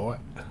again, boy.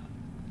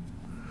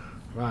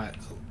 Right,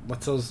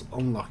 let us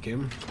unlock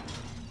him.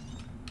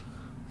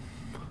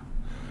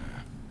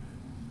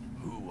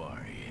 Who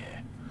are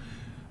you?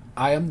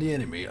 I am the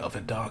enemy of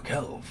a dark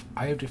elf.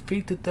 I have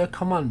defeated their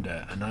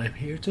commander, and I am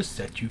here to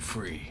set you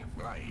free.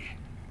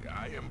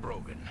 I am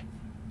broken.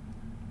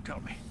 Tell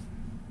me,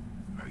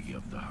 are you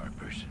of the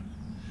Harpers?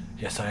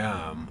 Yes, I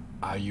am.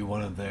 Are you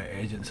one of their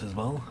agents as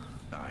well?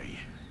 I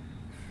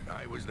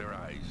was their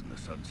eyes in the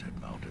Sunset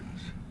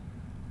Mountains.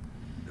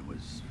 There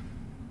was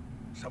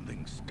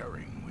something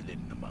stirring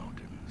within the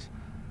mountains,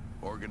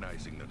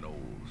 organizing the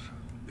gnolls,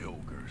 the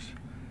ogres.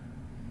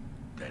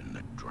 Then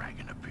the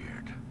dragon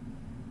appeared.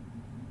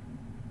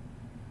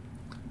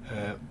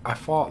 I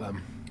fought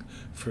them.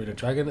 Through the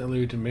dragon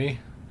eluded me.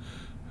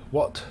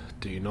 What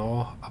do you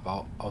know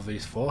about of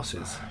these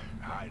forces?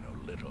 I know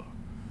little.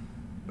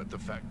 But the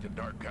fact that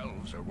dark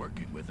elves are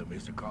working with them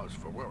is a cause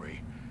for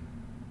worry.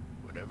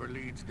 Whatever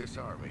leads this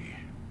army,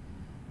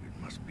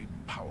 it must be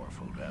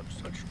powerful to have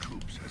such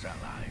troops as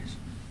allies.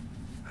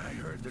 I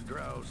heard the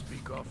drow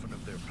speak often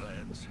of their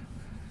plans.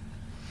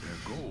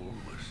 Their goal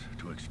was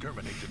to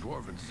exterminate the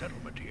dwarven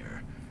settlement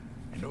here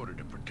in order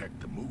to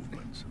protect the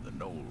movements of the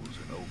gnolls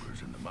and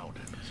ogres in the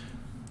mountains.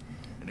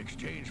 In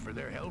exchange for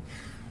their help,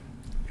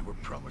 they were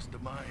promised the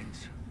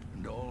mines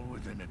and all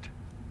within it.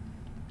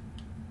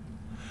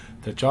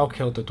 The drow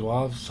killed the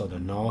dwarves so the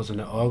gnolls and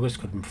the ogres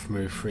could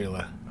move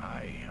freely.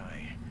 Aye.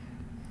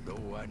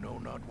 Though I know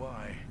not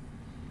why.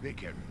 They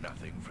cared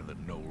nothing for the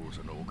gnolls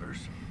and ogres.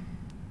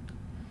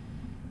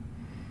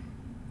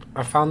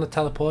 I found the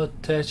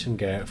teleportation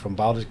gate from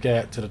Baldur's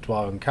Gate to the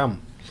dwarven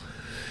camp.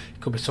 It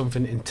could be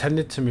something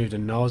intended to move the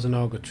gnolls and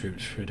ogre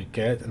troops through the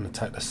gate and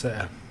attack the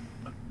city.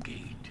 A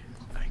gate?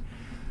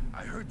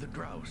 I heard the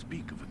drow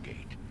speak of a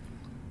gate.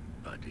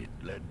 But it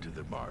led to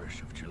the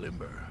marsh of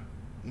Embr,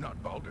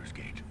 not Baldur's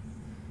Gate.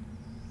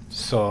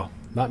 So,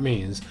 that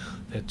means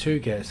there are two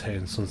gates here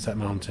in Sunset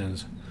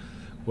Mountains,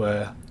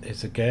 where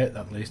is a gate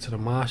that leads to the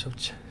marsh of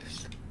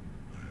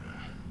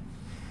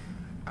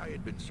I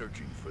had been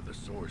searching for the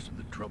source of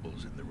the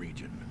troubles in the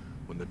region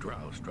when the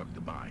drow struck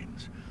the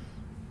mines.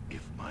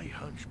 If my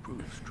hunch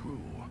proves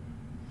true,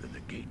 then the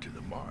gate to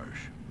the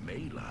marsh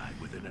may lie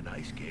within an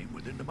ice cave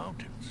within the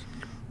mountains.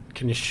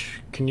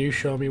 Can you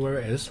show me where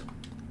it is?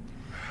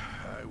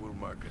 I will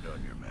mark it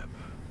on your map.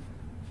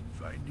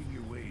 Finding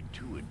your way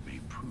to it may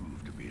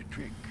prove to be a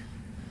trick,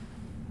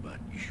 but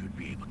you should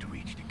be able to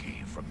reach the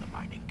cave from the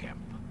mining camp.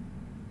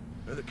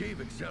 The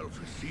cave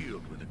itself is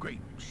sealed with a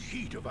great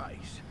sheet of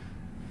ice,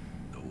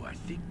 though I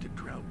think the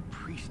drow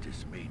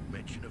priestess made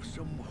mention of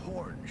some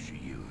horn she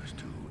used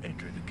to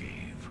enter the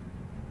cave.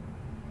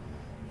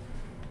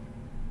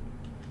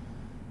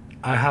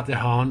 I have the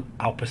horn.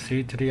 I'll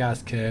proceed to the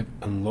ice cave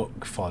and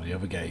look for the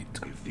other gate.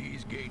 If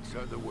these gates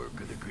are the work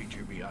of the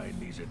creature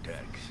behind these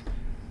attacks,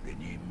 then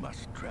ye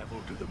must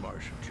travel to the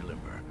marsh of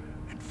Embr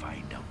and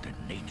find out the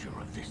nature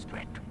of this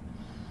threat.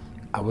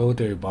 I will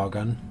do,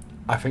 Borgon.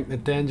 I think the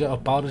danger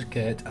of Baldur's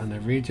Gate and the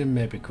region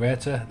may be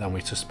greater than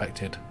we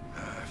suspected. I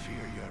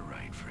fear you're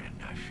right, friend.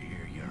 I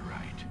fear you're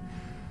right.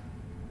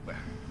 Well,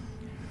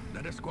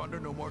 let us squander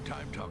no more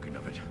time talking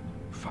of it.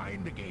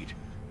 Find the gate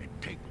and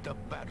take the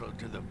battle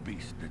to the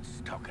beast that's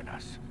stalking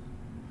us.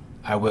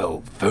 I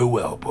will.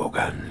 Farewell,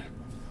 Borgon.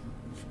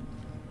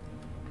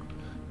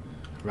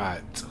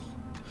 Right.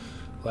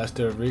 Let's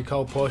do a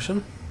recall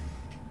potion.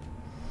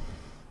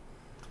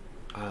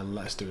 And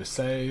let's do a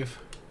save.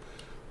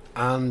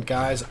 And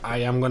guys, I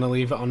am going to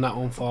leave it on that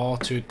one for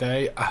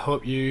today. I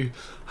hope you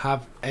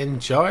have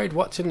enjoyed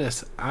watching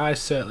this. I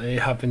certainly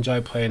have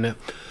enjoyed playing it.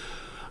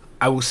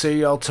 I will see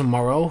you all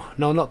tomorrow.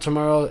 No, not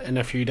tomorrow, in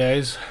a few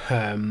days.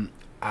 And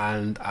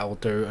I will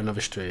do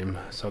another stream.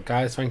 So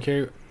guys, thank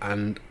you,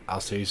 and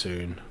I'll see you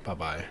soon. Bye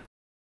bye.